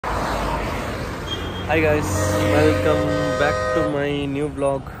Hi guys, welcome back to my new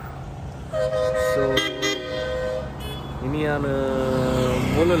vlog. So ini aan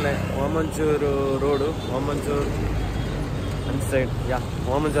mulule Wamanchuru road, Wamanchuru and side, yeah,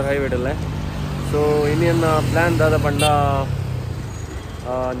 Wamanchuru highway delle. So ini aan plan dada panda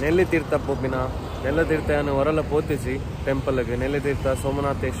Nellitheertha popina. Nellitheertha anu varala potichi temple ge Nellitheertha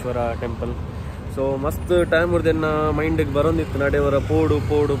Somanatheshwara temple. So mast time urdenna mind ge barondittu nadevara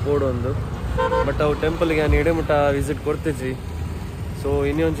podu andu. But our temple again edemutta visit kortichi. So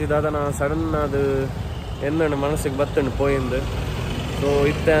ಇನ್ನೊಂದು ದಾದನ sudden ಅದು ಎನ್ನ ಮನಸ್ಸಿಗೆ ಬತ್ತಂಡು ಪೋಯಿಂದು. So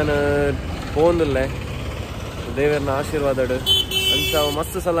ಇತ್ತೇನು ಪೋಂದಿಲ್ಲ ದೇವರನ ಆಶೀರ್ವಾದಡು ಅಂಚ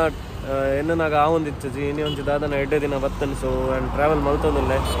ಮಸ್ತ್ ಸಲ ಎನ್ನನಾಗ ಆವೊಂದಿಚ್ಚಿ ಇನ್ನೊಂದು ದಾದನ ಎಡ್ಡೆ ದಿನ ಬತ್ತನು. So and travel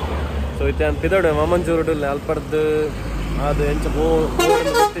ಮಲ್ತೊಂದಿಲ್ಲ. ಸೊ ಇತ್ತೇನು ಪಿದಡು ಮಮಂಜೂರುಡಿಲ್ಲ ಅಲ್ಪಡ್ದು ಅದು ಎಂಚ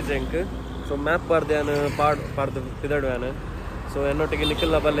ಗೊತ್ತಿಜ್ಜೆ ಎಂಕ್. So map ಪಾಡ್ದೇನು ಪಾಡ್ದು ಪಿದಡು. ಸೊ ಎನ್ನೊಟ್ಟಿಗೆ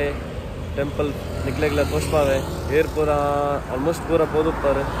ನಿಖಿಲ್ಲ ಬಲೆ टेंपल निकलेगला तोष्पावे एयर पूरा ऑलमोस्ट पूरा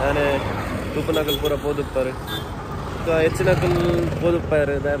पोदुप्पर यानी तूपनकल पूरा पोदुप्पर तो ಹೆಚ್ಚಿನಕಲ್ पोदुप्पर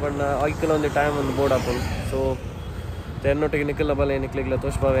दयपंड 5 किलोमीटर टाइम ಒಂದು ಬೋರ್ಡ್ ಆಪಲ್. ಸೊ ತೆನ್ನೊಟ್ಟಿಗೆ ನಿಕಲ್ಲ ಬಲೆ ನಿಕ್ಲಿಗ್ಲ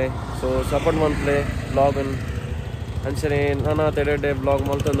ತೋಷ್ಪಾವೆ. ಸೊ ಸಪೋರ್ಟ್ ಮಂತ್ಲೆ ಬ್ಲಾಗ್ ಅನ್ ಅಂಚನೆ ನಾನಾ ತೆಡೆ ಬ್ಲಾಗ್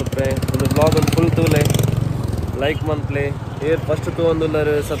ಮಲ್ತೊಂದುಪ್ಪೆ ಒಂದು ಬ್ಲಾಗ್ ಒಂದು ಫುಲ್ ತೂಲೆ ಲೈಕ್ ಮಂತ್ಲೆ ಏರ್ ಫಸ್ಟ್ ತೂ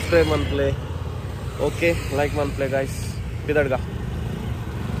ಒಂದುಲ್ಲರು subscribe ಮಂತ್ಲೆ. Okay like ಮಂತ್ಲೆ guys ಪಿದಡ್ಗ.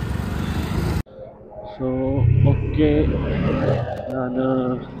 So okay ನಾನು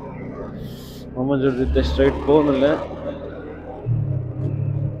ಮಮ್ಮಜೋರ್ ಜೊತೆ ಸ್ಟ್ರೈಟ್ ಹೋಗಲ್ಲ.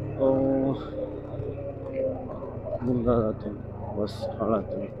 ಮುಂದಾತು ಬಸ್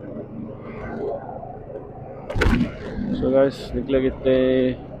ಹಾಳಾತು. ಸೊ ಗಾಯ್ಸ್ ನಿಕ್ಲಾಗಿತ್ತೆ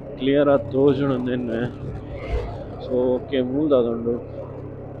ಕ್ಲಿಯರ್ ಆಗಿ ತೋಜುಂದೇನೆ. ಸೊ ಓಕೆ ಮುಂದಾದುಂಡು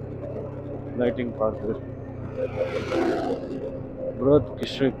ಲೈಟಿಂಗ್ ಪಾರ್ಕ್ ಬೃಹತ್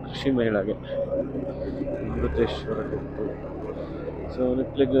ಕೃಷಿ ಮೇಳಗೆ Amruteshwara temple. So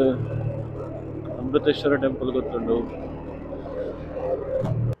ನಿಕ್ಲಿಗೆ Amruteshwara temple ಗೊತ್ತುಂಡು.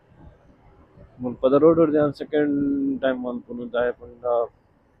 ಮುಲ್ಪದ ರೋಡ್ ಹೊಡೆದ ಸೆಕೆಂಡ್ ಟೈಮ್ ಅನ್ಪುನು ದಾಯಪಂಡ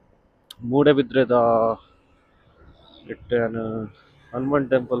ಮೂಡೆಬಿದ್ರೆದ ಇಟ್ಟೆ ಹನುಮಾನ್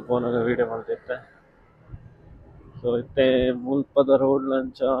ಟೆಂಪಲ್ ಪೋನಾಗ ವೀಡಿಯೋ ಮಾಡ್ತಿದ್ದೆ. ಸೊ ಇತ್ತೆ ಮುಲ್ಪದ ರೋಡ್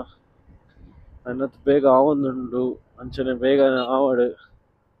ಲಂಚ ಅನ್ನತ್ ಬೇಗ ಆವೊಂದುಂಡು ಅಂಚನೆ ಬೇಗ ಆವಡು.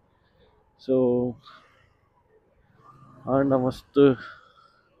 ಸೊ ಆಂಡ ಮಸ್ತ್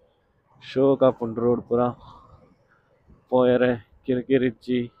ಶೋ ಕಾಪುಂಡು ರೋಡ್ ಪೂರ ಪೋಯರೆ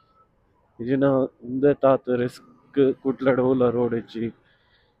ಕಿರಿಕಿರಿಚ್ಚಿ ಇಜಿನ ಮುಂದೆ ತಾತು ರಿಸ್ಕ್ ಕುಟ್ಲಡ್ ಹೂಲ ರೋಡ್ ಇಚ್ಚಿ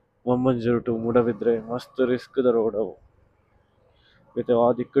ಮಮ್ಮಂಜೂರು ಟು ಮೂಡಬಿದ್ರೆ ಮಸ್ತ್ ರಿಸ್ಕ್ ದ ರೋಡ್ ಅವು ಮತ್ತೆ ಆ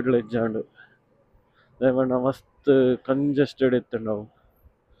ದಿಕ್ಕಡ್ಲ ಇಜ್ಜಾಂಡು ದಯಮಂಡ ಮಸ್ತ್ ಕಂಜೆಸ್ಟೆಡ್ ಇತ್ತಂಡು ಅವು.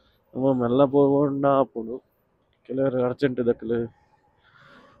 ನಮ್ಮ ಮೆಲ್ಲ ಪೋಗೊಂಡ ಆಪುಂಡು ಕೆಲವರು ಅರ್ಜೆಂಟ್ ದಕ್ಕಲು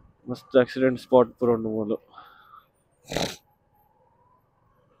ಮಸ್ತ್ ಆಕ್ಸಿಡೆಂಟ್ ಸ್ಪಾಟ್ ಪೂರ ಉಂಡು ಮೂಲು.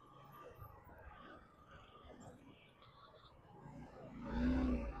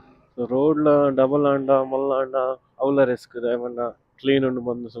 ರೋಡ್ಲ double and ಮಲ್ಲಾಂಡ Avala risk ದಯಮಂಡ clean ಉಂಡು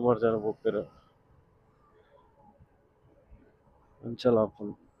ಬಂದು ಸುಮಾರು ಜನ ಹೋಗ್ತಿರು ಅಂಚಲ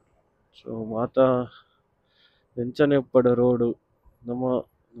ಆಪುಂಡು. ಸೊ ಮಾತ ಎಂಚನೆ ಉಪ್ಪಡ ರೋಡು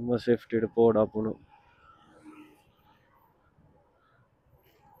ನಮ್ಮ ಸೇಫ್ಟಿ ಪೋಡ್ ಆಪುಂಡು.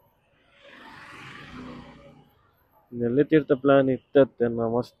 ನೆಲ್ಲಿತೀರ್ಥ ಪ್ಲಾನ್ ಇತ್ತತ್ತೆ ನಾ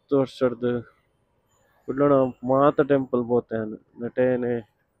ಮಸ್ತ್ ವರ್ಷದ್ದು ಬಿಡ್ಲೋಣ ಮಾತ ಟೆಂಪಲ್ ಪೋತೇನೆ ನಟೇನೆ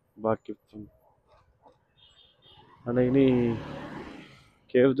ಬಾಕಿ ಅಣ್ಣ ಇನಿ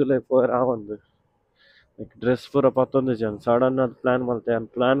ಕೇವ್ದುಲೆ ಪೋಯರ್ ಆವಂದು ಡ್ರೆಸ್ ಪೂರ ಪತ್ತೊಂದು ಜನ ಸಡನ್ ಅದು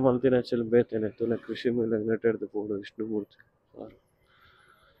ಪ್ಲಾನ್ ಮಲ್ತಿನ ಹೆಚ್ಚಲ್ಲಿ ಬೇತೇನೆ ತುಲೆ ಕೃಷಿ ಮೇಲೆ ನೆಟ್ಟಿಡ್ದು ಪೋಡು ವಿಷ್ಣುಮೂರ್ತಿ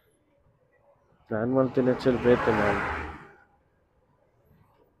ಪ್ಲಾನ್ ಮಲ್ತಿನ ಹೆಚ್ಚಲ್ಲಿ ಬೇತೇನೆ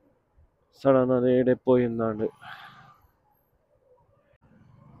ಸಡನ್ ಅದು ಏಡೆ ಪೋಯಿಂದಾಂಡು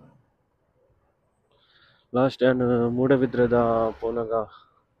ಲಾಸ್ಟ್ ಏನು ಮೂಡಬಿದ್ರೆದ ಪೋನಾಗ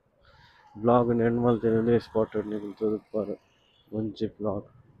ಬ್ಲಾಗ್ ಎಂಡ್ ಮಲ್ತೀನಿ ಸ್ಪಾಟೆಡ್ ನೀವು ತೋದುಪ್ಪಾರು ಒಂಜಿ ಬ್ಲಾಗ್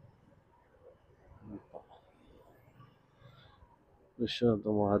ವಿಶ್ವನಾಥ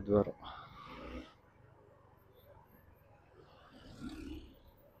ಮಹಾದ್ವಾರ.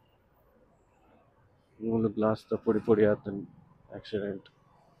 ಮೂಲು ಗ್ಲಾಸ್ ದ ಪುಡಿ ಆತನ ಆಕ್ಸಿಡೆಂಟ್.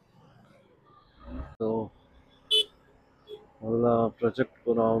 ಸೊ ಎಲ್ಲ ಪ್ರಾಜೆಕ್ಟ್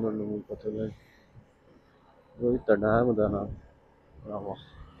ಪೂರ ಅವನನ್ನು ಮುಲ್ಪತ್ತಲೆ ಹೋಯ್ತ ಡ್ಯಾಮ್ ದನ ರಾಮ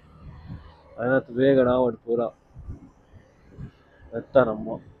ಅದನ್ನತ್ತು ಬೇಗ ನಾವಡು ಪೂರ ಎತ್ತ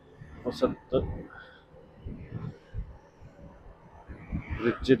ನಮ್ಮ ಹೊಸತ್ತು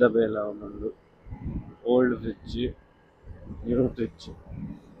ಬ್ರಿಡ್ಜಿದ ಬೇಲ ಅವನೊಂದು old bridge new bridge.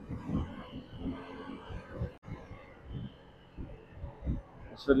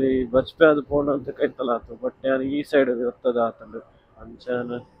 Actually Bajpe ಅದು ಪೋಣ ಅಂತ ಕೈತಲ್ಲ ಆತು ಬಟ್ ನಾನು ಈ ಸೈಡ್ ಇರ್ತದ ಆತಂಡು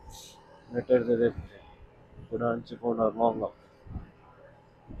ಅಂಚನ ನೆಟ್ಟಿರ್ತದೆ ಕೂಡ ಅಂಚಿ ಪೋಣ ಮಾಂಗ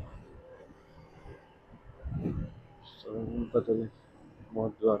ಸೊ ಮುಂಪದಲ್ಲಿ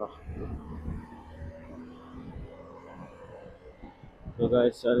ಮೋದ್ವಾರ ಸೊ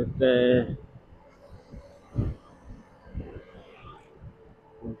ಗೈಸ್ ಅಲ್ಲಿದ್ದೆ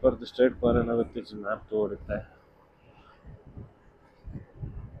ಮುಂಪರ್ದು ಸ್ಟ್ರೇಟ್ ಪಾರನ ಗೊತ್ತಿತ್ತು ಮ್ಯಾಪ್ ತೋಡುತ್ತೆ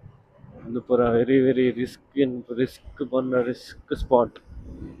ಒಂದು ಪೂರ ವೆರಿ ವೆರಿ ರಿಸ್ಕ್ ಬಂದ ರಿಸ್ಕ್ ಸ್ಪಾಟ್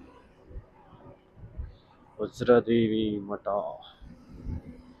ವಜ್ರದೇವಿ ಮಠ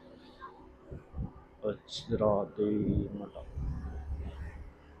ವಜ್ರದೇವಿ ಮಠ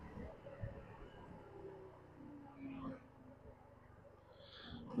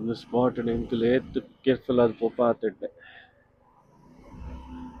ಒಂದು ಸ್ಪಾಟ್ ನೆಂಕು ಲೇತ್ ಕೇರ್ಫುಲ್ ಆದ ಪೋಪ ಆತಿಡ್ಡೆ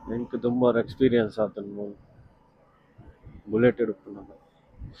ನೆಂಕು ತುಂಬ ಎಕ್ಸ್ಪೀರಿಯನ್ಸ್ ಆತನು ಬುಲೆಟ್ ಹಿಡ್ಕೊಂಡಾಗ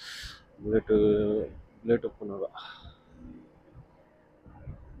ಬುಲೆಟ್ ಒಪ್ಪುನಾಗ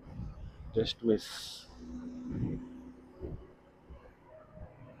ಜಸ್ಟ್ ಮಿಸ್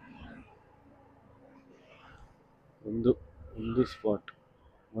ಒಂದು ಸ್ಪಾಟ್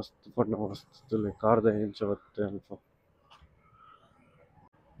ಮಸ್ತ್ ಪಡ್ನ ಮಸ್ತ್ ಕಾರ್ದ ಹೆಂಚ ಬತ್ತೆ ಅಲ್ಪ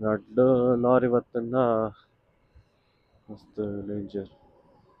ದೊಡ್ಡ ಲಾರಿ ಬತ್ತನ್ನ ಮಸ್ತ್ ಡೇಂಜರ್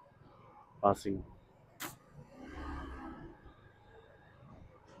ಪಾಸಿಂಗ್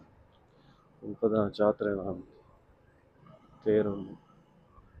ಸ್ವಲ್ಪದ ಜಾತ್ರೆ ತೇರೊಂದು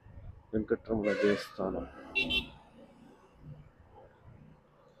ವೆಂಕಟರಮಣ ದೇವಸ್ಥಾನ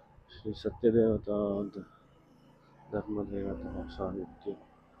ಶ್ರೀ ಸತ್ಯದೇವತಾ ಧರ್ಮದೇವತಾ ಸಾಹಿತ್ಯ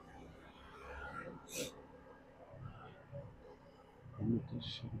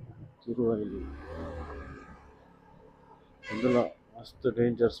ತಿರುವೈಲಿ ಒಂದಲ್ಲ ಮಸ್ತ್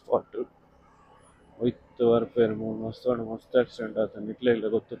ಡೇಂಜರ್ ಸ್ಪಾಟ್ ಹೋಯ್ತು ವರ್ಪೇರು ಮಸ್ತ್ ಆಕ್ಸಿಡೆಂಟ್ ಆಯ್ತು ನಿಟ್ಲೆ ಇಲ್ಲ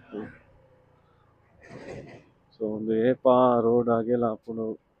ಗೊತ್ತಿತ್ತು ಸೊ ಒಂದು ಏಪಾ ರೋಡ್ ಆಗಿಲ್ಲ ಅಪ್ಪನು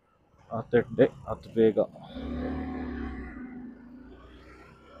ಆತಡ್ಡೆ ಅತ್ ಬೇಗ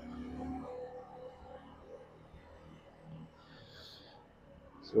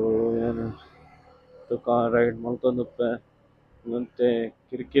ಸೊ ಏನು ಕಾರ್ ರೈಡ್ ಮಲ್ತೊಂದುಪ್ಪೆ ಮತ್ತೆ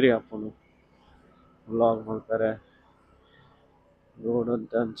ಕಿರಿಕಿರಿ ಹಾಪುನು ವ್ಲಾಗ್ ಮಾಡ್ತಾರೆ ರೋಡ್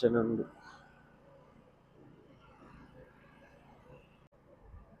ಅಂತ ಅಂಚೆನಂದು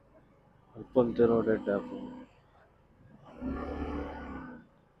ಅಲ್ಪಂತೆ ರೋಡ್ ಎಡ್ಡೆ ಹಾಪುನು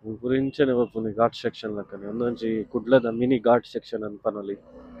ಪೂರ ಇಂಚನೆ ಬರ್ಪುನಿ ಘಾಟ್ ಸೆಕ್ಷನ್ ಲಕ್ಕನೆ ಒಂದೊಂಜಿ ಕುಡ್ಲದ ಮಿನಿ ಘಾಟ್ ಸೆಕ್ಷನ್ ಅನ್ಪನಲ್ಲಿ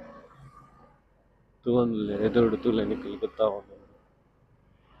ತೂಂದುಲೆ ಎದುರುಡು ತೂಲೆ ನಿಕ್ಕಲು ಗೊತ್ತಾವೊಂದು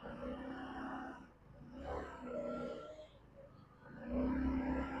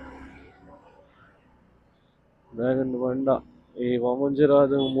ಬ್ಯಾಗಂಡು ಬಂಡ ಈ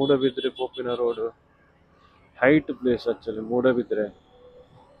ವಾಮಂಜಿರಾದ ಮೂಡಬಿದ್ರೆ ಪೋಪಿನ road height place actually Moodbidri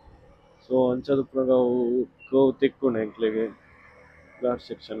so ಅಂಚದ ಪುನಗ ಗೋ ತಿಕ್ಕುಂಡು ಎಂಕ್ಲೆಗೆ ghat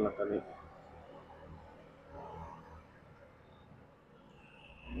section ಲಕ್ಕನೆ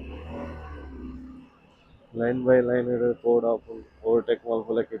line by line pod overtake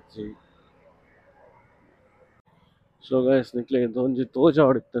ಮಲ್ಪಲಕ್ಕಿಚ್ಚಿ so guys ನಿಕ್ಲೆಗೆ ಒಂಜಿ ತೋಜ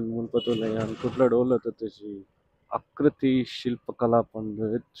ಆಡಿತ್ತನ್ ಮುನ್ಪತ್ತುಲೆ ಯಾನ್ ಕುಡ್ಲ ಡೋಲ ತತ್ತಿಸಿ ಆಕೃತಿ ಶಿಲ್ಪಕಲಾ ಪಂದ್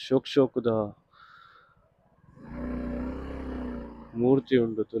ಶೋಕದ ಮೂರ್ತಿ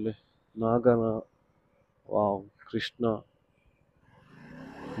ಉಂಡು ತುಲೆ ನಾಗನ ವಾವ್ ಕೃಷ್ಣ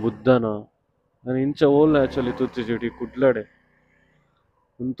ಬುದ್ಧನ ನಾನು ಇಂಚ ಓಲ್ಲ ಆಕ್ಚುಲಿ ತುತ್ತಿಸಿಡಿ ಕುಡ್ಲಡೆ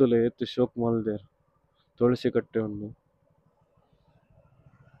ಉಂತುಲೆ ಎತ್ತು ಶೋಕ್ ಮಲ್ದೇರ್ ತುಳಸಿ ಕಟ್ಟೆ ಉಂಡು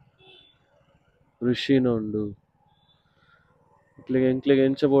ಋಷಿನ ಉಂಡು ಎಂಕ್ಲೆಗೆ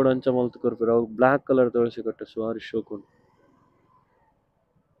ಎಂಚ ಬೋರ್ಡ್ ಅಂಚ ಮಲ್ತು ಕೊರ್ಪಿರ ಅವು ಬ್ಲ್ಯಾಕ್ ಕಲರ್ ತುಳಸಿ ಕಟ್ಟೆ ಸುಮಾರು ಶೋಕ್ ಉಂಡು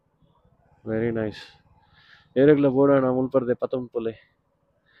ವೆರಿ ನೈಸ್ ಏರೆಗ್ಲ ಬೋಡಾಣ ಮುಲ್ಪರ್ದೆ ಪತಂಪುಲೆ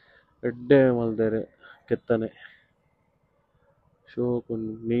ಎಡ್ಡೆ ಮಲ್ದೇರೆ ಕೆತ್ತನೆ ಶೋಕ್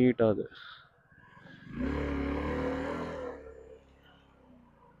ಉಂಡು ನೀಟ್ ಆದ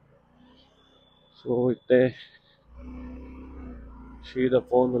ಸೊ ಇತ್ತೆ ಶೀದ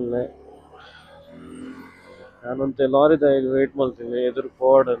ಪೋಂದುಲ್ಲೆ ನಾನಂತೆ ಲಾರಿದ ಈಗ ವೇಟ್ ಮಾಡ್ತೀನಿ ಎದುರು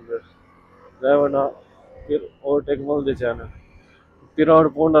ಪೋಡ್ ಅಂದ್ರೆ ರೇವಣ ಓವರ್ಟೇಕ್ ಮಲ್ದಿಚ್ಚೆ ನಾನು ಪಿರಾಡ್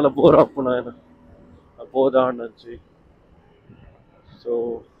ಪೋಂಡಲ್ಲ ಬೋರ್ ಹಾಪುನ ಏನು ಪೋದ ಹಣ್ಣಂಚಿ ಸೊ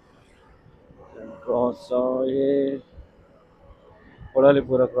ಕ್ರಾಸ್ ಆಯೇ ಕೊಳಲಿ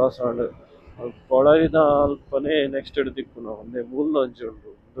ಪೂರ ಕ್ರಾಸ್ ಆಂಡ್ ಕೊಳಲಿದ ಅಲ್ಪನೇ ನೆಕ್ಸ್ಟ್ ಹಿಡಿದು ತಿಕ್ಕು ನಾವು ಒಂದೇ ಮುಲ್ಲು ಅಂಚಿ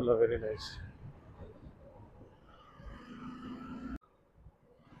ಉಂಟು ಮುಲ್ಲ ವೆರಿ ನೈಸ್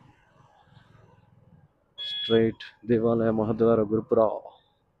ಸ್ಟ್ರೈಟ್ ದೇವಾಲಯ ಮಹದ್ವಾರ ಗುರುಪುರ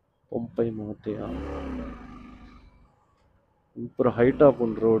ಪಂಪೈ ಮಾತೆಯ ಪೂರ ಹೈಟ್ ಆಪ್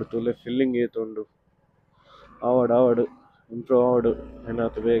ಉಂಡು ರೋಡ್ ತುಲೆ ಫಿಲ್ಲಿಂಗ್ ಏತುಂಡು ಆವಡ್ ಇಂಪ್ರೂವ್ ಆಡು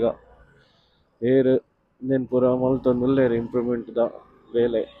ಏನಾಯ್ತು ಬೇಗ ಏರು ಇನ್ನೇನು ಪೂರ ಮಲ್ತೊಂದುಲ್ಲೇರು ಇಂಪ್ರೂವ್ಮೆಂಟ್ದ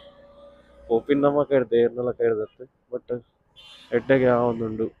ಬೇಲೆ ಓಪಿನ್ ನಮ್ಮ ಕೇಳ್ದೆ ಏರ್ನೆಲ್ಲ ಕೇಳ್ದತ್ತೆ ಬಟ್ ಎಡ್ಡೆಗೆ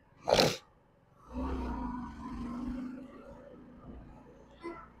ಒಂದುಂಡು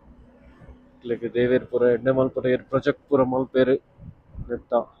ಲೈಕ್ ದೇವೇರ್ ಪೂರ ಎಡ್ಡೆ ಮಲ್ಪುರ ಏರ್ ಪ್ರೊಜೆಕ್ಟ್ ಪೂರ ಮಲ್ಪೇರು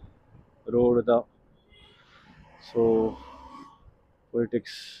ನೆತ್ತ ರೋಡ್ದ ಸೊ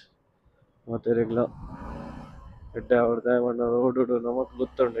ಪೊಲಿಟಿಕ್ಸ್ ಮತ್ತೆ ರೆಗ್ಲ ಎಡ್ಡೆ ಅವ್ರದ್ದು ಅವನ ರೋಡು ನಮಕ್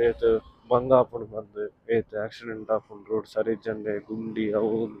ಗೊತ್ತುಂಡು ಏತ್ ಭಂಗ ಆಪುಂಡು ಬಂದು ಏತ್ ಆಕ್ಸಿಡೆಂಟ್ ಆಪುಂಡು ರೋಡ್ ಸರಿ ಜಂಡೆ ಗುಂಡಿ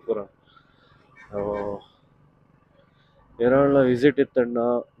ಅವು ಪೂರ ಏನಾಳ ವಿಸಿಟ್ ಇತ್ತಣ್ಣ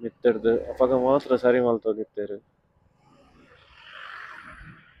ಮಿತ್ತಡ್ದು ಅವಾಗ ಮಾತ್ರ ಸರಿ ಮಲ್ತೋಗಿತ್ತೇರು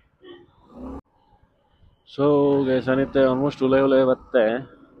ಸೊ ಸನಿತೆ ಆಲ್ಮೋಸ್ಟ್ ಉಲೈ ಉಲೈ ಬತ್ತೆ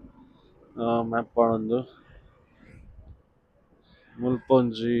ಮ್ಯಾಪ್ ಪಾಡೊಂದು ಮುಲ್ಪ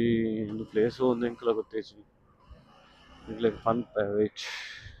ಒಂಜಿ ಒಂದು ಪ್ಲೇಸು ಒಂದು ಎಂಕ್ಲ ಗೊತ್ತೇಜಿ ಇಗ್ಲಿಗೆ ಪನ್ಪೆ ವೆಯ್ಟ್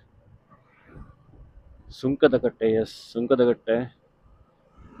ಸುಂಕದ ಕಟ್ಟೆ ಎಸ್ ಸುಂಕದ ಕಟ್ಟೆ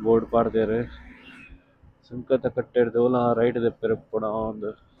ಬೋರ್ಡ್ ಪಾಡ್ದೇರು ಸುಂಕದ ಕಟ್ಟೆ ಹಿಡ್ದವಲ್ಲ ರೈಟ್ ದೆಪ್ಪೆರು ಪುಣ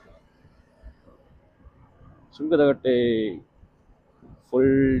ಒಂದು ಸುಂಕದ ಕಟ್ಟೆ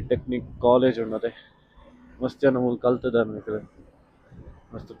ಫುಲ್ ಟೆಕ್ನಿಕ್ ಕಾಲೇಜ್ ಉಣ್ಣದೆ ಮಸ್ತ್ ಜನ ಮೂಲ ಕಲ್ತದ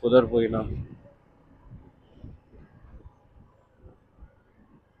ಮಸ್ತ್ ಪುದರ್ ಪೋಯಿನ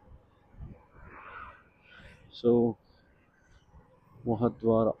ಸೊ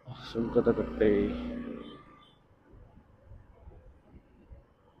ಮಹದ್ವಾರ ಸುಂಕದ ಕಟ್ಟೆ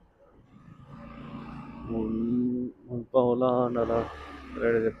ಮುಲ್ಪ ಹೊಲ ನಲ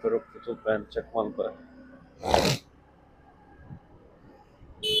ರೆಡಿದೆಪ್ಪರು ಪುತು PAN check ಮಲ್ಪ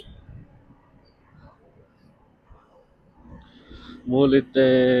ಮೂಲಿತ್ತೆ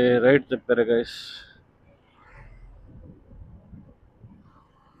right ತೆಪ್ಪರೆ guys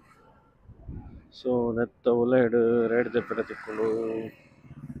so ನೆತ್ತ ಉಲೈಡ್ ರೈಟ್ ತೆಪ್ಪರೆ ತಿಕ್ಕೊಂಡು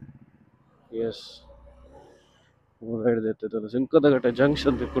ಎಸ್ ರೈಟ್ ತೆತ್ತದ ಸುಂಕದ ಕಟ್ಟೆ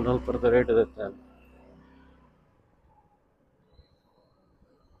ಜಂಕ್ಷನ್ ತಿಕ್ಕೊಂಡು ಅಲ್ಪರ್ದ ರೈಟ್ ತೆತ್ತ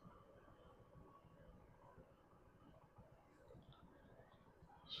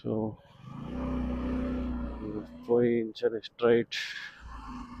ಸೊ ಪೋಯಿ ಇಂಚನೆ ಸ್ಟ್ರೈಟ್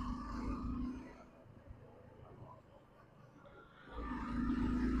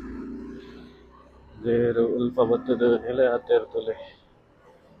ದೇರು ಉಲ್ಪ ಬತ್ತದ ನೆಲೆ ಹತ್ತ ಇರ್ತಲೆ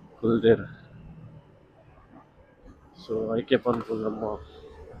ಕುಲ್ದೇರು ಸೊ ಐಕೆ ಪನ್ಪು ನಮ್ಮ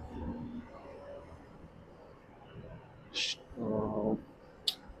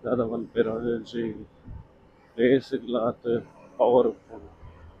ದಾದ ಮಲ್ಪೇರ ರೇಸ್ಗ್ಲಾತ್ ಪವರ್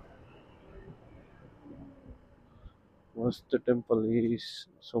ಮಸ್ತ್ ಟೆಂಪಲ್ ಈ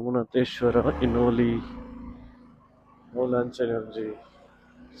ಸೋಮನಾಥೇಶ್ವರ ಇನೋಲಿ ಮೂಲಾಂಚನೆ ಒಂಜಿ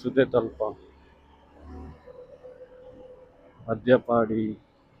ಸುದೆ ತಲ್ಪ ಮದ್ಯಪಾಡಿ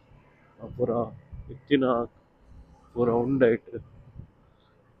ಪೂರ ಇತ್ತಿನ ಪೂರ ಉಂಡೈಟ್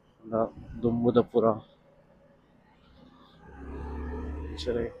ದುಮ್ಮುದ ಪೂರ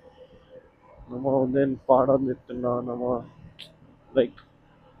ಸರಿ ನಮ್ಮ ಒಂದೇನು ಪಾಡೊಂದಿತ್ತು ನಮ್ಮ ಲೈಕ್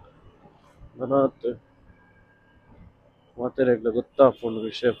ನನಾತ್ ಮತ್ತೆ ರೆಗ್ಲ ಗೊತ್ತಾಪುಂಡು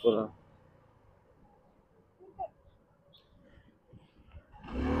ವಿಷಯ ಪೂರ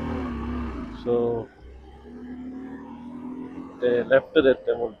ಸೊ ಲೆಫ್ಟ್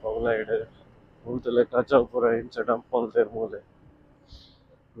ದೆತ್ತೆ ಮುಲ್ಪ ಉಲೈಡ್ ಮುಲ್ತಲೆ ಕಚಾವ್ ಪೂರ ಇಂಚ ಡಂಪ್ ಮಲ್ತೇರ್ ಮೂಲೆ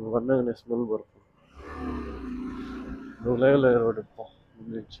ಬನ್ನಗನೆ ಸ್ಮೆಲ್ ಬರ್ಪು ಉಲೈ ಉಲೈ ರೋಡ್ ಇಪ್ಪ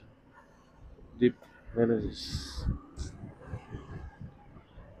ಇಂಚ ದೀಪ್ ಮ್ಯಾನೇಜಸ್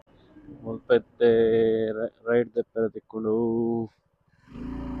ಮುಲ್ಪ ಎತ್ತೆ ರೈಟ್ ದೆಪ್ಪರೆ ತಿಕ್ಕೊಂಡು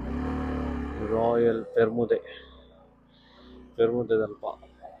ರಾಯಲ್ ಪೆರ್ಮುದೆ ದಲ್ಪ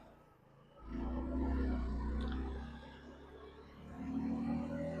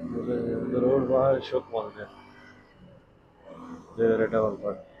ರೋಡ್ ಭಾಳ ಶೋಕ್ ಮಾಡಿದೆ ದೇವರ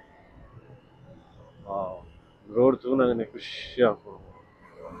ಡೆವಲಪ್ಮೆಂಟ್ ರೋಡ್ ತೂನಗನೆ ಖುಷಿ ಆಗ್ಬೋದು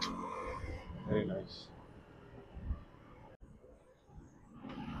ವೆರಿ ನೈಸ್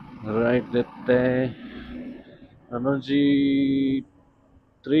ರೈಟ್ ದೆತ್ತೆ ನನಜಿ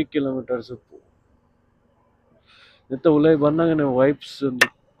 3 ಕಿಲೋಮೀಟರ್ಸ್ ಉಪ್ಪು ನೆತ್ತ ಉಲೈ ಬಂದಾಗನೆ ವೈಪ್ಸ್ ಒಂದು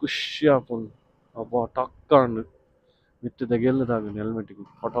ಖುಷಿ ಆಪುಂಡು ಅಬ್ಬ ಟಕ್ಕಾಂಡು ಮಿತ್ತದ ಗೆಲ್ಲದಾಗು ಹೆಲ್ಮೆಟ್ಗೆ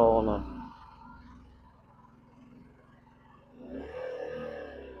ಪಟಾಲ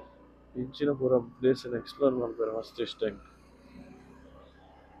ಇಂಚಿನ ಪೂರ ಪ್ಲೇಸನ್ನು ಎಕ್ಸ್ಪ್ಲೋರ್ ಮಾಡ್ತಾರೆ ಮಸ್ತ್ ಇಷ್ಟ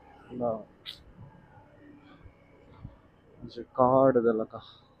ಕಾಡದಲ್ಲಕ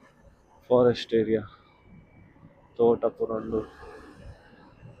ಫಾರೆಸ್ಟ್ ಏರಿಯಾ ತೋಟ ಪೂರ ಉಂಡು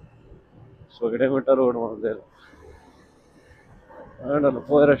ಸೊ ಗಿಡಮಟ್ಟ ರೋಡ್ ಮಾಡಿದೆ ಆಂಡಲ್ಲ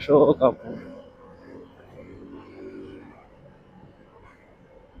ಪೋರ ಶೋಕ್ ಆಪುಂಡು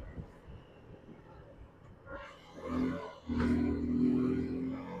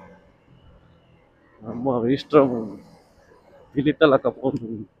ನಮ್ಮ ವಿಶ್ರಮ ಇಲ್ಲಿತ್ತಲ್ಲ ಕಪ್ಪೊಂದು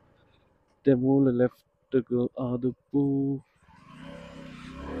ತೆಮೂಲ ಲೆಫ್ಟ್ಗೂ ಆದುಪ್ಪು.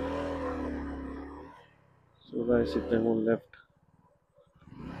 So guys ತೆಮೂಲ left.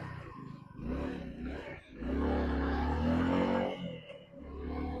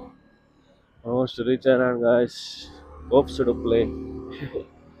 Almost to reach around guys. Hopes to play.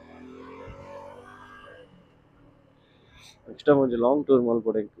 Next time ಒಂದು ಲಾಂಗ್ ಟೂರ್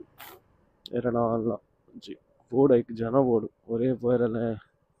ಮಾಡ್ಬೋಡಾಯ್ತು. ಎರಡ ಅಲ್ಲ ಬೋರ್ಡ್ ಜನ ಬೋರ್ಡು ಒರೇ ಪೋಯರಲ್ಲೇ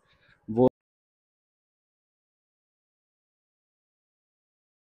ಬೋರ್ಡ್.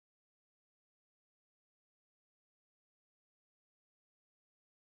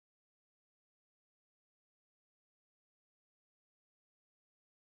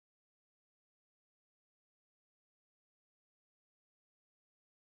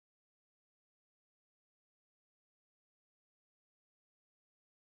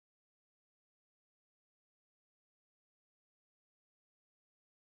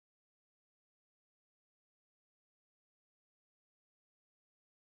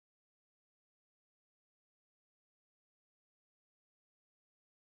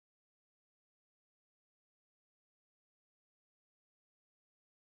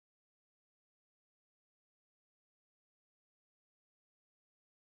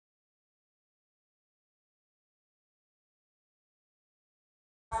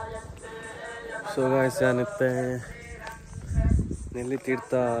 ಸೊ ಗಾಯ್ಸ್ ಏನಿತ್ತೆ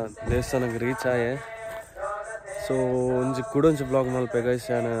ನೆಲ್ಲಿತೀರ್ಥ ದೇವಸ್ಥಾನಕ್ಕೆ ರೀಚ್ ಆಯೆ. ಸೊ ಒಂಜಿ ಕುಡೊಂಜಿ ಬ್ಲಾಗ್ ಮಲ್ಪೆ ಗೈಸ್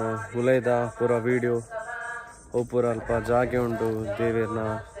ನಾನು ಉಲೈದ ಪೂರ ವೀಡಿಯೋ ಅವು ಪೂರ ಅಲ್ಪ ಜಾಗೆ ಉಂಡು ದೇವೇರ್ನ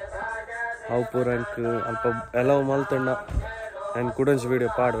ಅವು ಪೂರ ಎಂಕ್ ಅಲ್ಪ ಎಲ್ಲವೂ ಮಲ್ತಂಡ ಆ್ಯಂಡ್ ಕುಡೊಂಜಿ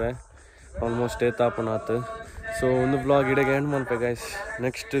ವೀಡಿಯೋ ಪಾಡ್ವೆ ಆಲ್ಮೋಸ್ಟ್ ಏತಾಪನಾತ್. ಸೊ ಒಂದು blog ಇಡೆಗೆ end Malpe guys.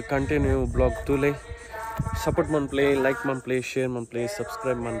 Next continue blog ತೂಲೆ support ಮನ್ಪ್ಲೇ, like ಮನ್ಪ್ಲೇ, share ಮನ್ಪ್ಲೇ,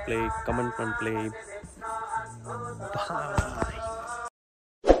 subscribe ಮನ್ಪ್ಲೇ, comment ಮನ್ಪ್ಲೇ. ಬಾಯ್.